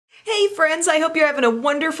Hey friends, I hope you're having a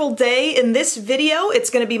wonderful day. In this video,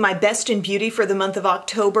 it's going to be my best in beauty for the month of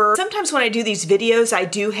October. Sometimes when I do these videos, I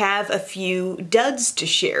do have a few duds to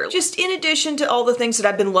share. Just in addition to all the things that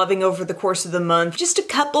I've been loving over the course of the month, just a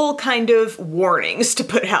couple kind of warnings to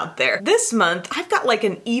put out there. This month, I've got like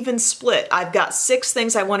an even split. I've got 6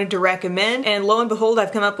 things I wanted to recommend, and lo and behold,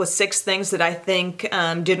 I've come up with 6 things that I think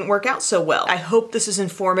didn't work out so well. I hope this is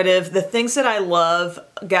informative. The things that I love,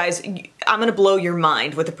 guys, I'm gonna blow your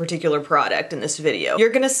mind with a particular product in this video. You're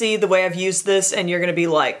gonna see the way I've used this and you're gonna be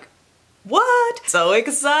like, what? So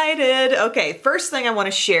excited. Okay, first thing I want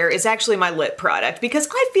to share is actually my lip product, because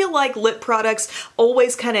I feel like lip products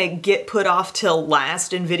always kind of get put off till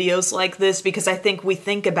last in videos like this, because I think we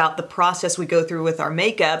think about the process we go through with our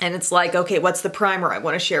makeup and it's like, okay, what's the primer I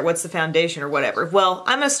want to share? What's the foundation or whatever? Well,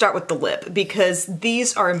 I'm gonna start with the lip because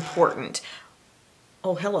these are important.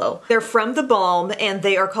 Oh, hello. They're from The Balm, and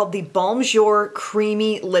they are called the Balm Jour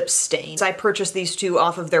Creamy Lip Stains. I purchased these 2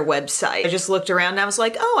 off of their website. I just looked around and I was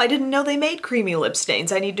like, oh, I didn't know they made creamy lip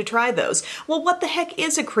stains. I need to try those. Well, what the heck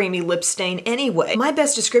is a creamy lip stain anyway? My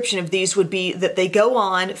best description of these would be that they go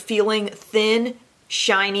on feeling thin,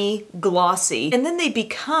 shiny, glossy, and then they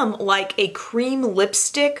become like a cream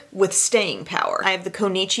lipstick with staying power. I have the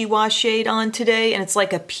Konnichiwa shade on today, and it's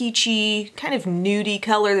like a peachy, kind of nudie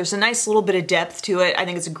color. There's a nice little bit of depth to it. I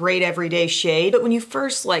think it's a great everyday shade, but when you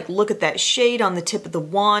first like look at that shade on the tip of the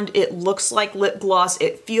wand, it looks like lip gloss,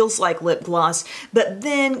 it feels like lip gloss, but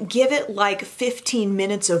then give it like 15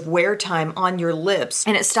 minutes of wear time on your lips,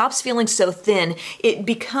 and it stops feeling so thin. It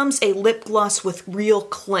becomes a lip gloss with real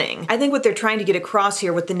cling. I think what they're trying to get across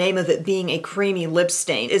here with the name of it being a creamy lip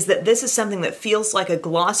stain is that this is something that feels like a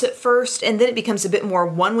gloss at first, and then it becomes a bit more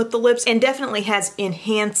one with the lips and definitely has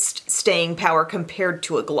enhanced staying power compared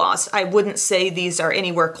to a gloss. I wouldn't say these are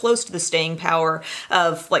anywhere close to the staying power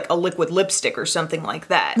of like a liquid lipstick or something like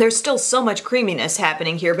that. There's still so much creaminess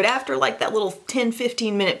happening here, but after like that little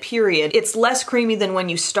 10-15 minute period, it's less creamy than when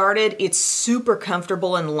you started. It's super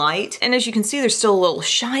comfortable and light, and as you can see, there's still a little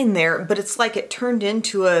shine there, but it's like it turned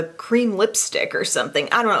into a cream lipstick or something.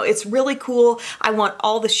 I don't know. It's really cool. I want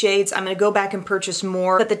all the shades. I'm going to go back and purchase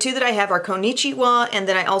more, but the 2 that I have are Konnichiwa, and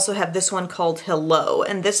then I also have this one called Hello,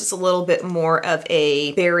 and this is a little bit more of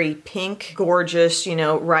a berry pink. Gorgeous, you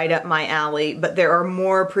know, right up my alley, but there are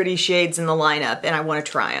more pretty shades in the lineup and I want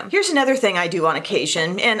to try them. Here's another thing I do on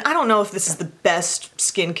occasion, and I don't know if this is the best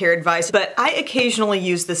skincare advice, but I occasionally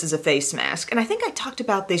use this as a face mask, and I think I talked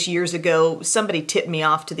about this years ago. Somebody tipped me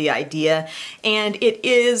off to the idea, and it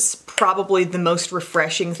is probably the most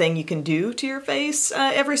refreshing thing you can do to your face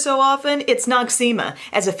every so often. It's Noxzema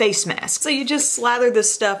as a face mask. So you just slather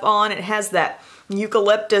this stuff on. It has that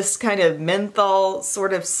eucalyptus kind of menthol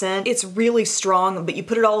sort of scent. It's really strong, but you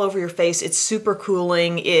put it all over your face. It's super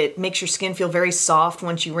cooling. It makes your skin feel very soft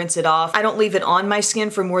once you rinse it off. I don't leave it on my skin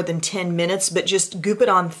for more than 10 minutes, but just goop it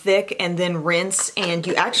on thick and then rinse, and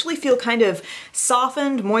you actually feel kind of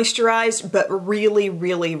softened, moisturized, but really,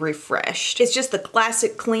 really refreshed. It's just the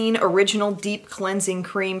classic, clean, original, deep cleansing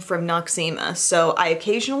cream from Noxzema, so I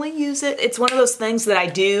occasionally use it. It's one of those things that I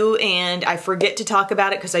do and I forget to talk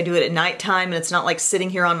about it because I do it at nighttime and it's not like sitting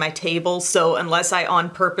here on my table, so unless I on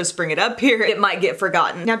purpose bring it up here, it might get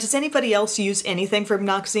forgotten. Now, does anybody else use anything from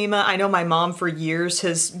Noxzema? I know my mom for years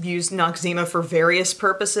has used Noxzema for various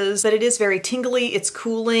purposes, but it is very tingly, it's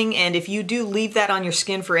cooling, and if you do leave that on your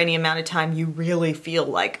skin for any amount of time, you really feel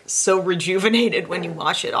like so rejuvenated when you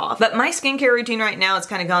wash it off. But my skincare routine right now has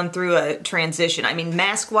kind of gone through a transition. I mean,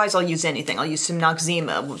 mask-wise, I'll use anything. I'll use some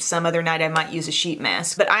Noxzema. Some other night I might use a sheet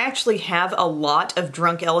mask, but I actually have a lot of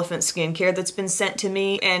Drunk Elephant skincare that's been sent to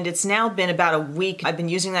me, and it's now been about a week. I've been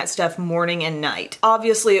using that stuff morning and night.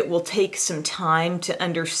 Obviously, it will take some time to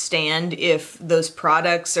understand if those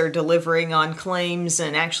products are delivering on claims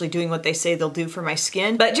and actually doing what they say they'll do for my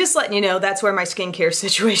skin, but just letting you know, that's where my skincare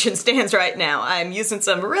situation stands right now. I'm using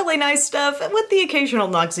some really nice stuff with the occasional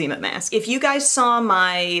Noxzema mask. If you guys saw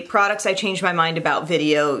my products I changed my mind about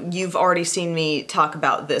video, you've already seen me talk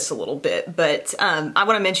about this a little bit, but I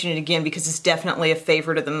want to mention it again because it's definitely a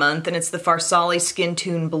favorite of the month, and it's the Farsali Skin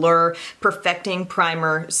Tune Blur Perfecting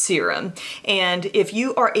Primer Serum. And if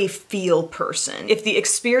you are a feel person, if the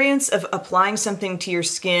experience of applying something to your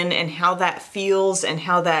skin and how that feels and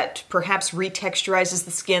how that perhaps retexturizes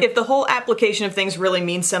the skin, if the whole application of things really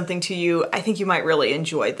means something to you, I think you might really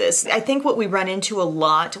enjoy this. I think what we run into a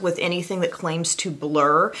lot with anything that claims to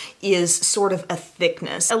blur is sort of a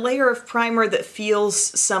thickness. A layer of primer that feels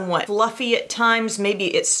somewhat fluffy at times.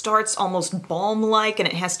 Maybe it starts almost balm-like and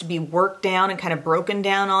it has to be worked down down and kind of broken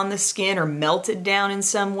down on the skin or melted down in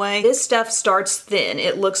some way. This stuff starts thin.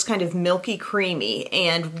 It looks kind of milky creamy,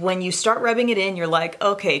 and when you start rubbing it in, you're like,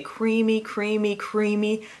 okay, creamy, creamy,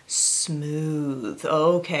 creamy, smooth.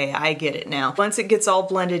 Okay, I get it now. Once it gets all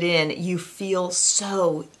blended in, you feel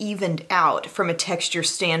so evened out from a texture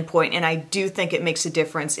standpoint, and I do think it makes a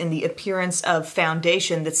difference in the appearance of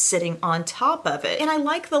foundation that's sitting on top of it. And I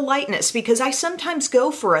like the lightness because I sometimes go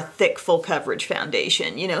for a thick, full coverage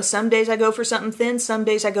foundation. You know, some days I go for something thin, some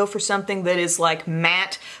days I go for something that is like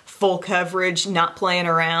matte, full coverage, not playing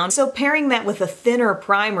around. So pairing that with a thinner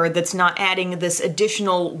primer that's not adding this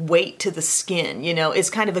additional weight to the skin, you know, is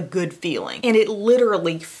kind of a good feeling. And it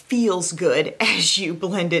literally feels good as you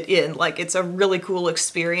blend it in. Like, it's a really cool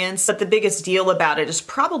experience. But the biggest deal about it is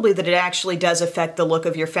probably that it actually does affect the look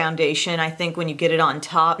of your foundation, I think, when you get it on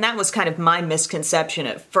top. And that was kind of my misconception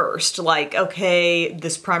at first. Like, okay,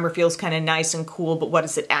 this primer feels kind of nice and cool, but what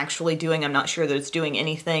is it actually doing? I'm not sure that it's doing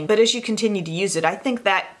anything. But as you continue to use it, I think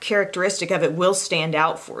that characteristic of it will stand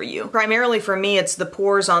out for you. Primarily for me, it's the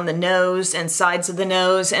pores on the nose and sides of the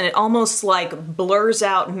nose, and it almost like blurs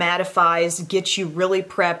out, mattifies, gets you really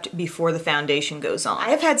prepped before the foundation goes on. I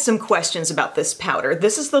have had some questions about this powder.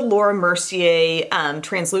 This is the Laura Mercier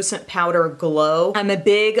Translucent Powder Glow. I'm a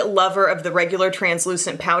big lover of the regular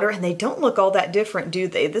translucent powder, and they don't look all that different, do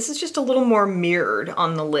they? This is just a little more mirrored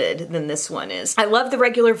on the lid than this one is. I love the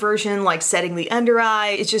regular version, like setting the under eye.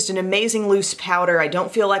 It's just an amazing loose powder. I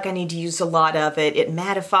don't feel like I need to use a lot of it. It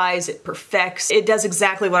mattifies, it perfects, it does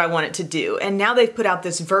exactly what I want it to do. And now they've put out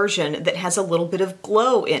this version that has a little bit of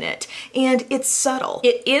glow in it, and it's subtle.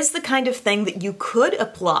 It is the kind of thing that you could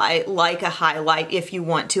apply like a highlight if you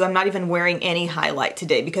want to. I'm not even wearing any highlight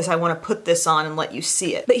today because I want to put this on and let you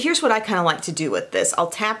see it. But here's what I kind of like to do with this. I'll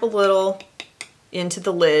tap a little into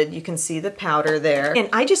the lid. You can see the powder there. And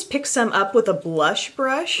I just pick some up with a blush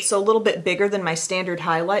brush, so a little bit bigger than my standard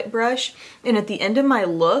highlight brush. And at the end of my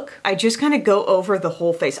look, I just kind of go over the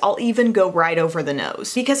whole face. I'll even go right over the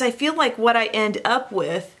nose because I feel like what I end up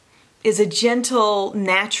with is a gentle,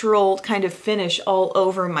 natural kind of finish all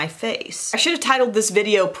over my face. I should have titled this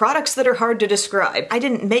video, Products That Are Hard to Describe. I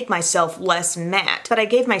didn't make myself less matte, but I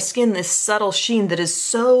gave my skin this subtle sheen that is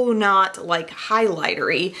so not like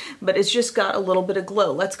highlightery, but it's just got a little bit of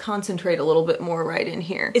glow. Let's concentrate a little bit more right in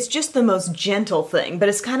here. It's just the most gentle thing, but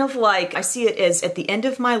it's kind of like, I see it as at the end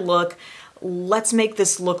of my look, let's make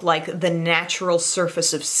this look like the natural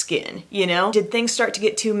surface of skin, you know? Did things start to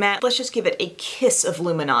get too matte? Let's just give it a kiss of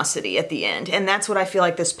luminosity at the end. And that's what I feel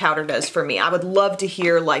like this powder does for me. I would love to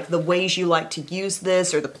hear like the ways you like to use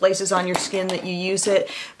this or the places on your skin that you use it.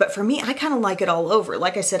 But for me, I kind of like it all over.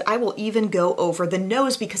 Like I said, I will even go over the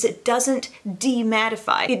nose because it doesn't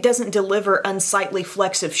demattify. It doesn't deliver unsightly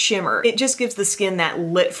flecks of shimmer. It just gives the skin that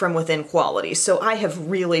lit from within quality. So I have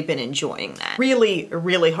really been enjoying that. Really,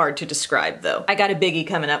 really hard to describe though. I got a biggie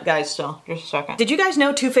coming up, guys, so just a second. Did you guys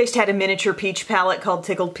know Too Faced had a miniature peach palette called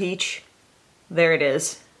Tickled Peach? There it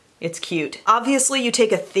is. It's cute. Obviously, you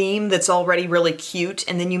take a theme that's already really cute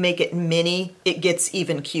and then you make it mini, it gets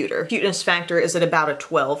even cuter. Cuteness factor is at about a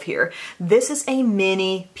 12 here. This is a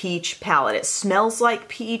mini peach palette. It smells like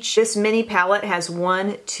peach. This mini palette has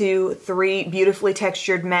 1, 2, 3 beautifully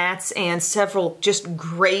textured mattes and several just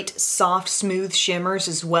great soft, smooth shimmers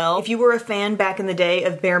as well. If you were a fan back in the day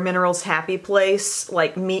of Bare Minerals Happy Place,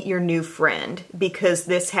 like meet your new friend, because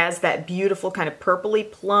this has that beautiful kind of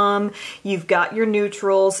purpley plum. You've got your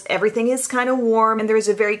neutrals. Everything is kind of warm and there is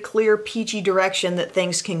a very clear peachy direction that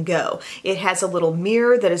things can go. It has a little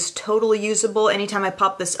mirror that is totally usable. Anytime I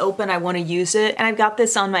pop this open, I want to use it. And I've got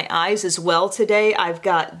this on my eyes as well today. I've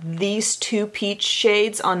got these 2 peach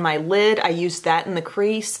shades on my lid. I used that in the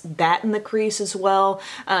crease, that in the crease as well.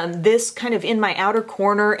 This kind of in my outer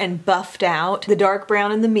corner and buffed out. The dark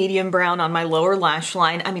brown and the medium brown on my lower lash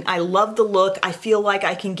line. I mean, I love the look. I feel like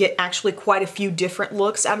I can get actually quite a few different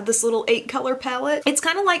looks out of this little 8 color palette. It's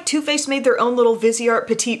kind of like Too Faced made their own little Viseart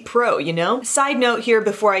Petite Pro, you know? Side note here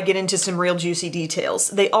before I get into some real juicy details.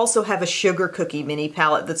 They also have a sugar cookie mini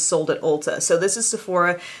palette that's sold at Ulta. So this is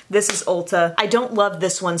Sephora, this is Ulta. I don't love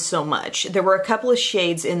this one so much. There were a couple of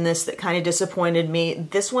shades in this that kind of disappointed me.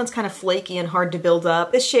 This one's kind of flaky and hard to build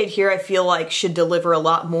up. This shade here I feel like should deliver a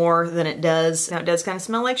lot more than it does. Now it does kind of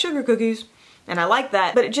smell like sugar cookies. And I like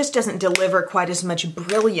that, but it just doesn't deliver quite as much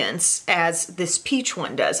brilliance as this peach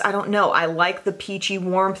one does. I don't know, I like the peachy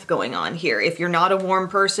warmth going on here. If you're not a warm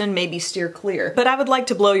person, maybe steer clear. But I would like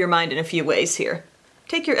to blow your mind in a few ways here.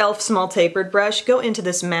 Take your e.l.f. small tapered brush, go into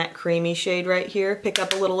this matte creamy shade right here, pick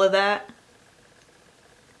up a little of that,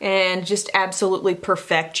 and just absolutely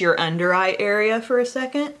perfect your under eye area for a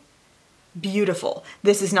second. Beautiful.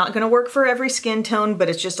 This is not going to work for every skin tone, but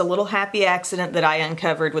it's just a little happy accident that I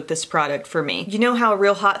uncovered with this product for me. You know how a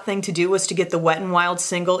real hot thing to do was to get the Wet n Wild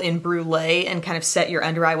single in Brulee and kind of set your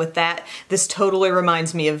under eye with that? This totally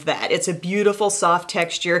reminds me of that. It's a beautiful soft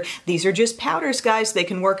texture. These are just powders, guys. They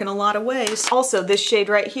can work in a lot of ways. Also, this shade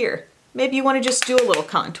right here. Maybe you want to just do a little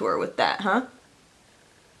contour with that, huh?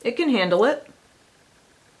 It can handle it.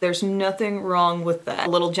 There's nothing wrong with that. A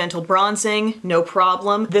little gentle bronzing, no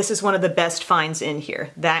problem. This is one of the best finds in here.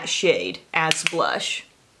 That shade as blush.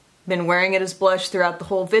 Been wearing it as blush throughout the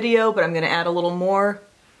whole video, but I'm gonna add a little more.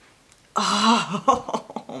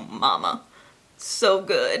 Oh, mama. So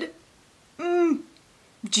good.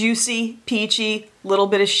 Juicy, peachy, little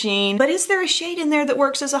bit of sheen. But is there a shade in there that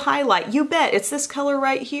works as a highlight? You bet. It's this color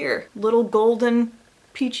right here. Little golden,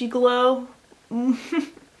 peachy glow.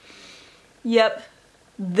 Yep.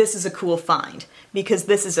 This is a cool find because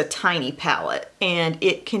this is a tiny palette and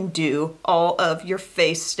it can do all of your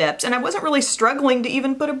face steps. And I wasn't really struggling to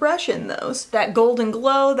even put a brush in those. That golden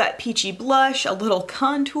glow, that peachy blush, a little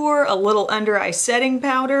contour, a little under eye setting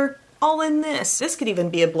powder, all in this. This could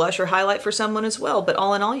even be a blush or highlight for someone as well, but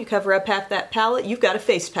all in all, you cover up half that palette, you've got a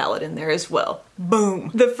face palette in there as well. Boom.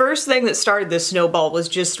 The first thing that started this snowball was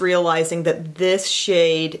just realizing that this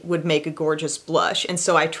shade would make a gorgeous blush. And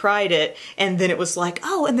so I tried it and then it was like,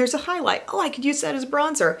 oh, and there's a highlight. Oh, I could use that as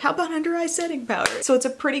bronzer. How about under eye setting powder? So it's a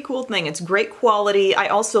pretty cool thing. It's great quality. I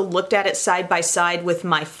also looked at it side by side with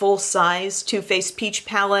my full size Too Faced Peach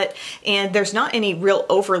palette, and there's not any real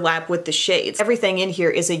overlap with the shades. Everything in here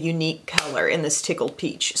is a unique color in this Tickled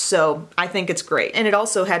Peach. So I think it's great. And it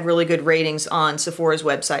also had really good ratings on Sephora's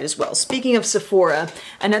website as well. Speaking of Sephora,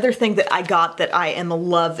 another thing that I got that I am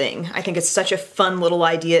loving, I think it's such a fun little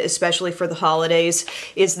idea, especially for the holidays,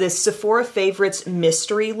 is this Sephora Favorites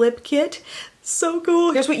Mystery Lip Kit. So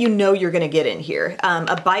cool. Here's what you know you're gonna get in here.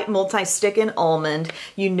 A Bite Multi-Stick in Almond.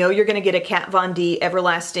 You know you're gonna get a Kat Von D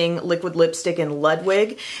Everlasting Liquid Lipstick in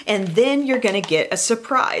Ludwig. And then you're gonna get a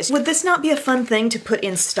surprise. Would this not be a fun thing to put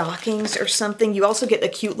in stockings or something? You also get a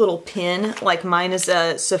cute little pin, like mine is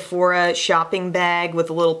a Sephora shopping bag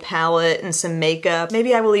with a little palette and some makeup.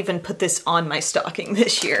 Maybe I will even put this on my stocking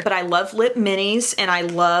this year. But I love lip minis and I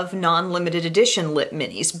love non-limited edition lip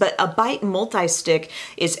minis. But a Bite Multi-Stick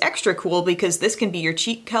is extra cool because this can be your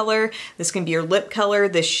cheek color, this can be your lip color.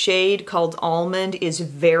 This shade called Almond is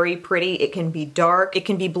very pretty. It can be dark, it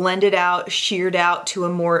can be blended out, sheared out to a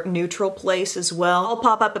more neutral place as well. I'll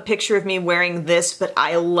pop up a picture of me wearing this, but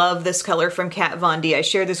I love this color from Kat Von D. I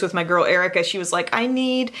shared this with my girl Erica. She was like, I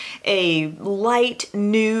need a light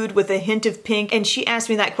nude with a hint of pink, and she asked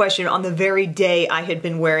me that question on the very day I had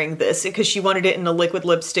been wearing this because she wanted it in a liquid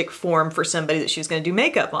lipstick form for somebody that she was gonna do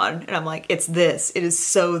makeup on. And I'm like, it's this. It is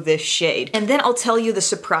so this shade. And then I'll tell you the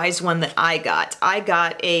surprise one that I got. I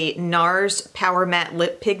got a NARS Power Matte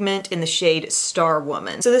Lip Pigment in the shade Star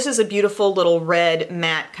Woman. So this is a beautiful little red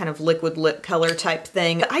matte kind of liquid lip color type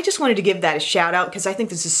thing. But I just wanted to give that a shout out because I think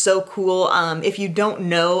this is so cool. If you don't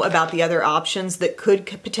know about the other options that could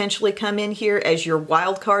potentially come in here as your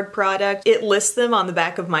wildcard product, it lists them on the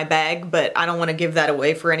back of my bag, but I don't want to give that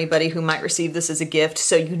away for anybody who might receive this as a gift.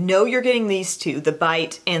 So you know you're getting these two, the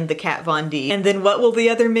Bite and the Kat Von D. And then what will the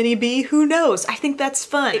other mini be? Who knows? I think that's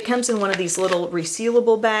fun. It comes in one of these little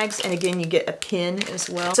resealable bags, and again, you get a pin as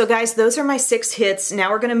well. So guys, those are my 6 hits.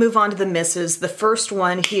 Now we're gonna move on to the misses. The first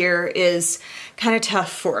one here is kind of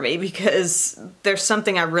tough for me because there's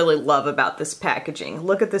something I really love about this packaging.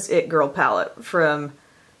 Look at this It Girl palette from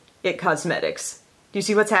It Cosmetics. Do you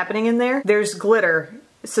see what's happening in there? There's glitter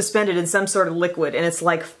suspended in some sort of liquid and it's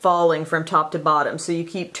like falling from top to bottom, so you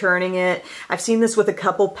keep turning it. I've seen this with a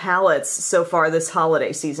couple palettes so far this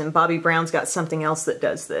holiday season. Bobbi Brown's got something else that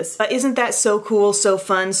does this. Isn't that so cool, so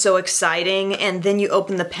fun, so exciting? And then you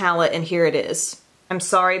open the palette and here it is. I'm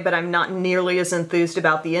sorry, but I'm not nearly as enthused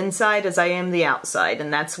about the inside as I am the outside,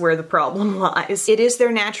 and that's where the problem lies. It is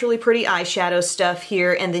their Naturally Pretty eyeshadow stuff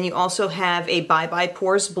here, and then you also have a Bye Bye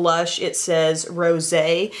Pores blush. It says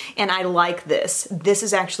Rosé, and I like this. This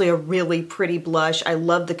is actually a really pretty blush. I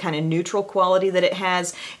love the kind of neutral quality that it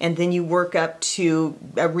has, and then you work up to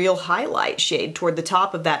a real highlight shade toward the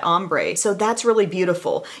top of that ombre. So that's really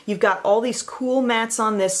beautiful. You've got all these cool mattes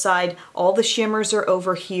on this side. All the shimmers are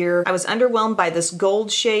over here. I was underwhelmed by this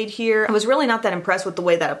gold shade here. I was really not that impressed with the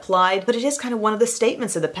way that applied, but it is kind of one of the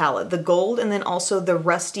statements of the palette, the gold and then also the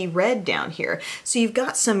rusty red down here. So you've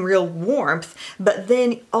got some real warmth, but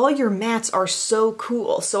then all your mattes are so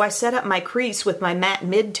cool. So I set up my crease with my matte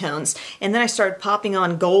midtones, and then I started popping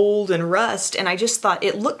on gold and rust, and I just thought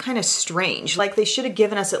it looked kind of strange. Like they should have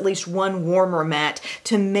given us at least one warmer matte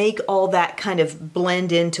to make all that kind of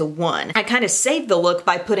blend into one. I kind of saved the look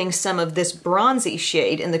by putting some of this bronzy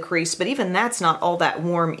shade in the crease, but even that's not all that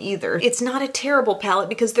warm either. It's not a terrible palette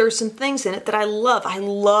because there are some things in it that I love. I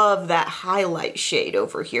love that highlight shade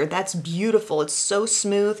over here. That's beautiful. It's so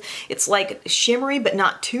smooth. It's like shimmery, but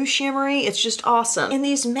not too shimmery. It's just awesome. And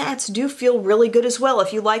these mattes do feel really good as well.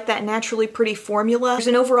 If you like that naturally pretty formula, there's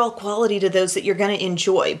an overall quality to those that you're going to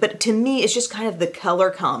enjoy. But to me, it's just kind of the color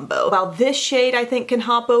combo. While this shade I think can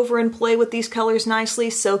hop over and play with these colors nicely,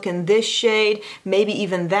 so can this shade, maybe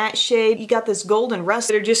even that shade. You got this gold and rust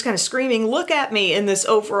that are just kind of screaming, look at me, in this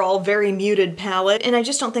overall very muted palette. And I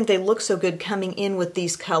just don't think they look so good coming in with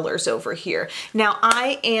these colors over here. Now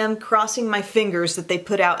I am crossing my fingers that they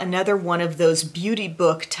put out another one of those beauty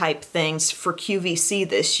book type things for QVC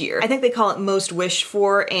this year. I think they call it Most Wished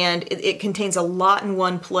For, and it contains a lot in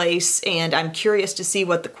one place, and I'm curious to see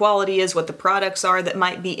what the quality is, what the products are that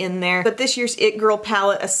might be in there. But this year's It Girl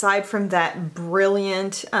palette, aside from that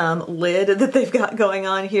brilliant lid that they've got going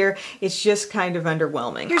on here, it's just kind of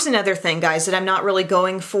underwhelming. Here's another thing, guys, that I'm not really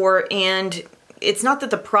going for, and it's not that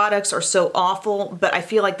the products are so awful, but I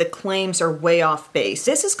feel like the claims are way off base.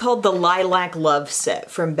 This is called the Lilac Love Set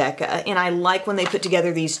from Becca, and I like when they put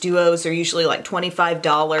together these duos. They're usually like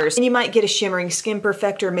 $25, and you might get a shimmering skin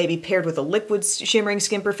perfector, maybe paired with a liquid shimmering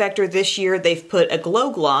skin perfector. This year they've put a glow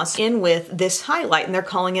gloss in with this highlight, and they're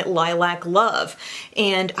calling it Lilac Love.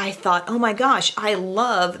 And I thought, oh my gosh, I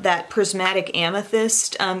love that prismatic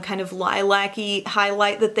amethyst kind of lilac-y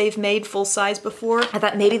highlight that they've made full size before. I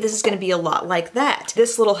thought maybe this is going to be a lot like that.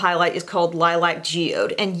 This little highlight is called Lilac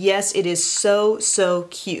Geode, and yes, it is so, so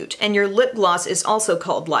cute. And your lip gloss is also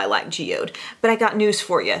called Lilac Geode. But I got news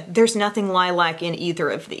for you. There's nothing lilac in either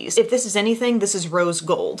of these. If this is anything, this is rose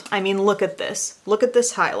gold. I mean, look at this. Look at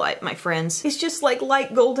this highlight, my friends. It's just like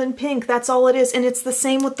light golden pink. That's all it is. And it's the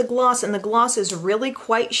same with the gloss, and the gloss is really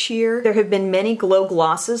quite sheer. There have been many glow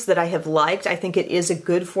glosses that I have liked. I think it is a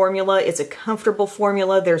good formula. It's a comfortable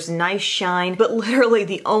formula. There's nice shine, but literally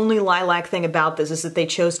the only lilac thing about this is that they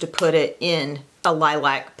chose to put it in a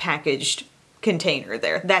lilac packaged container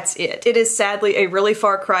there. That's it. It is sadly a really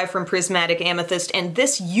far cry from Prismatic Amethyst, and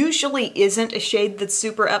this usually isn't a shade that's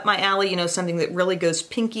super up my alley, you know, something that really goes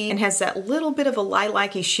pinky and has that little bit of a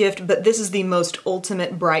lilac-y shift, but this is the most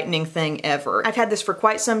ultimate brightening thing ever. I've had this for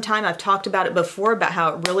quite some time. I've talked about it before, about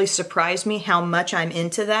how it really surprised me how much I'm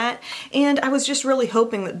into that, and I was just really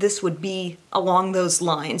hoping that this would be along those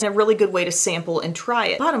lines, and a really good way to sample and try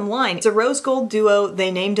it. Bottom line, it's a rose gold duo.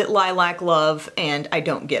 They named it Lilac Love, and I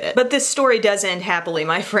don't get it. But this story does end happily,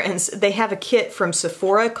 my friends. They have a kit from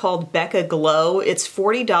Sephora called Becca Glow. It's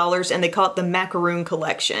 $40, and they call it the Macaroon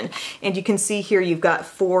Collection. And you can see here you've got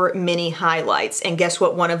 4 mini highlights, and guess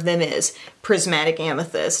what one of them is? Prismatic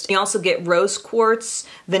Amethyst. You also get Rose Quartz,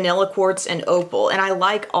 Vanilla Quartz, and Opal, and I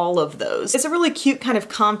like all of those. It's a really cute kind of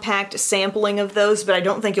compact sampling of those, but I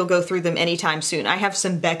don't think you'll go through them anytime soon. I have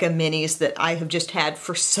some Becca minis that I have just had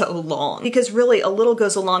for so long, because really a little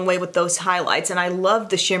goes a long way with those highlights, and I love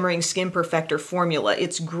the Shimmering Skin Perfector formula.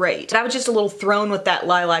 It's great. But I was just a little thrown with that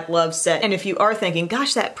Lilac Love set, and if you are thinking,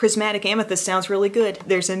 gosh, that Prismatic Amethyst sounds really good,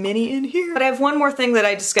 there's a mini in here. But I have one more thing that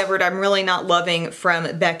I discovered I'm really not loving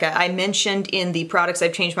from Becca. I mentioned in the Products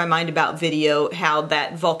I've Changed My Mind About video how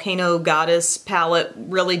that Volcano Goddess palette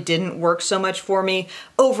really didn't work so much for me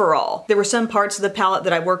overall. There were some parts of the palette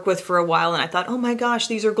that I worked with for a while and I thought, oh my gosh,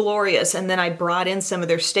 these are glorious, and then I brought in some of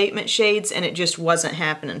their statement shades and it just wasn't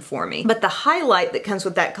happening for me. But the highlight that comes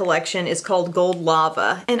with that collection is called Gold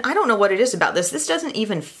Lava, and I don't know what it is about this. This doesn't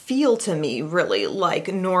even feel to me really like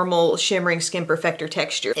normal Shimmering Skin Perfector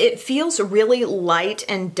texture. It feels really light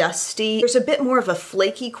and dusty. There's a bit more of a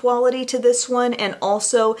flaky quality to this one, and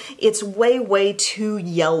also it's way too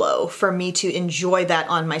yellow for me to enjoy that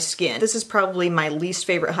on my skin. This is probably my least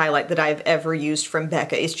favorite highlight that I've ever used from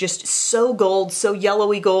Becca. It's just so gold, so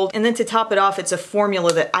yellowy gold, and then to top it off, it's a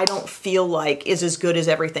formula that I don't feel like is as good as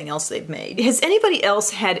everything else they've made. Has anybody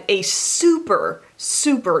else had a super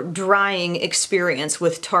super drying experience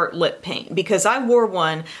with Tarte lip paint, because I wore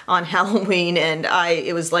one on Halloween and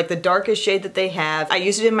it was like the darkest shade that they have. I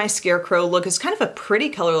used it in my Scarecrow look. It's kind of a pretty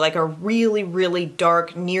color, like a really, really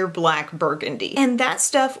dark, near black burgundy. And that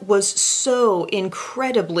stuff was so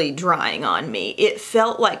incredibly drying on me. It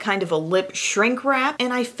felt like kind of a lip shrink wrap,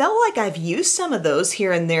 and I felt like I've used some of those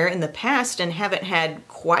here and there in the past and haven't had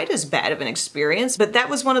quite as bad of an experience, but that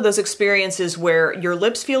was one of those experiences where your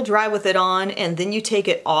lips feel dry with it on and then you take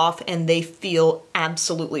it off and they feel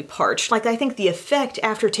absolutely parched. Like, I think the effect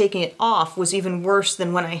after taking it off was even worse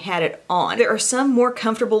than when I had it on. There are some more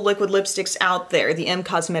comfortable liquid lipsticks out there. The M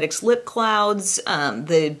Cosmetics Lip Clouds,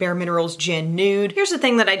 the Bare Minerals Gen Nude. Here's the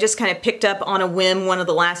thing that I just kind of picked up on a whim one of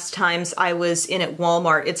the last times I was in at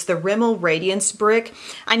Walmart. It's the Rimmel Radiance Brick.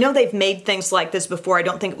 I know they've made things like this before. I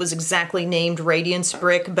don't think it was exactly named Radiance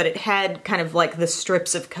Brick, but it had kind of like the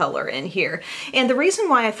strips of color in here. And the reason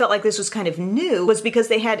why I felt like this was kind of new was because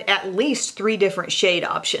they had at least 3 different shade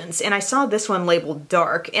options. And I saw this one labeled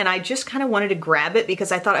dark, and I just kind of wanted to grab it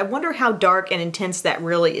because I thought, I wonder how dark and intense that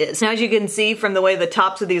really is. Now, as you can see from the way the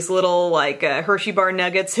tops of these little like Hershey bar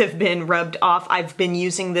nuggets have been rubbed off, I've been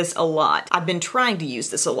using this a lot. I've been trying to use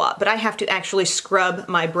this a lot, but I have to actually scrub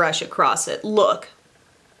my brush across it. Look,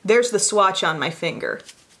 there's the swatch on my finger.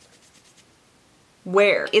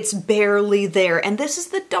 Where? It's barely there, and this is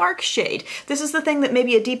the dark shade. This is the thing that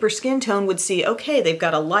maybe a deeper skin tone would see, okay, they've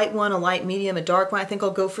got a light one, a light medium, a dark one, I think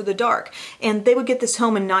I'll go for the dark. And they would get this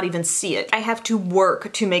home and not even see it. I have to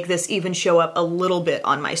work to make this even show up a little bit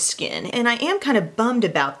on my skin. And I am kind of bummed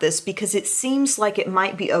about this because it seems like it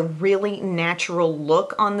might be a really natural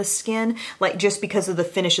look on the skin, like just because of the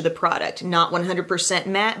finish of the product. Not 100%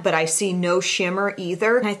 matte, but I see no shimmer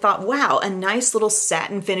either. And I thought, wow, a nice little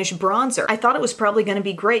satin finish bronzer. I thought it was probably going to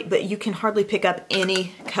be great, but you can hardly pick up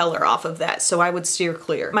any color off of that, so I would steer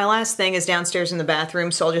clear. My last thing is downstairs in the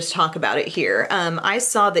bathroom, so I'll just talk about it here. I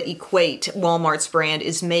saw that Equate, Walmart's brand,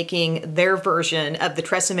 is making their version of the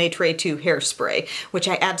Tresemme Tray 2 hairspray, which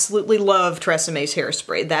I absolutely love. Tresemme's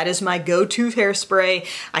hairspray. That is my go-to hairspray.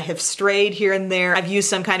 I have strayed here and there. I've used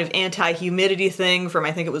some kind of anti-humidity thing from,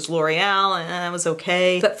 I think it was L'Oreal, and that was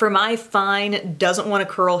okay. But for my fine, doesn't want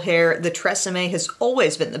to curl hair, the Tresemme has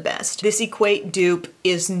always been the best. This Equate dupe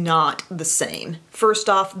is not the same. First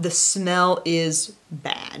off, the smell is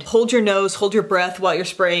bad. Hold your nose, hold your breath while you're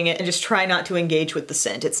spraying it, and just try not to engage with the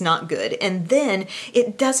scent. It's not good. And then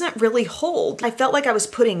it doesn't really hold. I felt like I was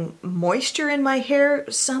putting moisture in my hair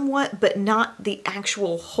somewhat, but not the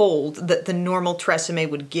actual hold that the normal Tresemme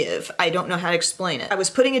would give. I don't know how to explain it. I was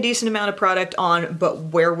putting a decent amount of product on, but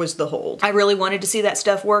where was the hold? I really wanted to see that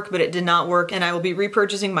stuff work, but it did not work, and I will be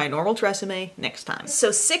repurchasing my normal Tresemme next time.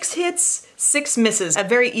 So 6 hits, 6 misses. A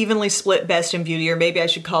very evenly split Best in Beauty, or maybe I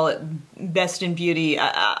should call it Best in Beauty.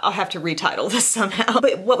 I'll have to retitle this somehow.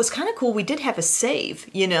 But what was kind of cool, we did have a save,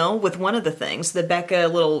 you know, with one of the things, the Becca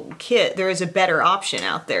little kit. There is a better option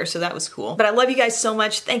out there, so that was cool. But I love you guys so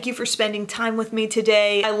much. Thank you for spending time with me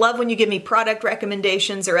today. I love when you give me product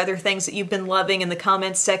recommendations or other things that you've been loving in the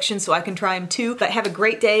comments section so I can try them too. But have a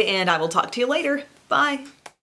great day, and I will talk to you later. Bye.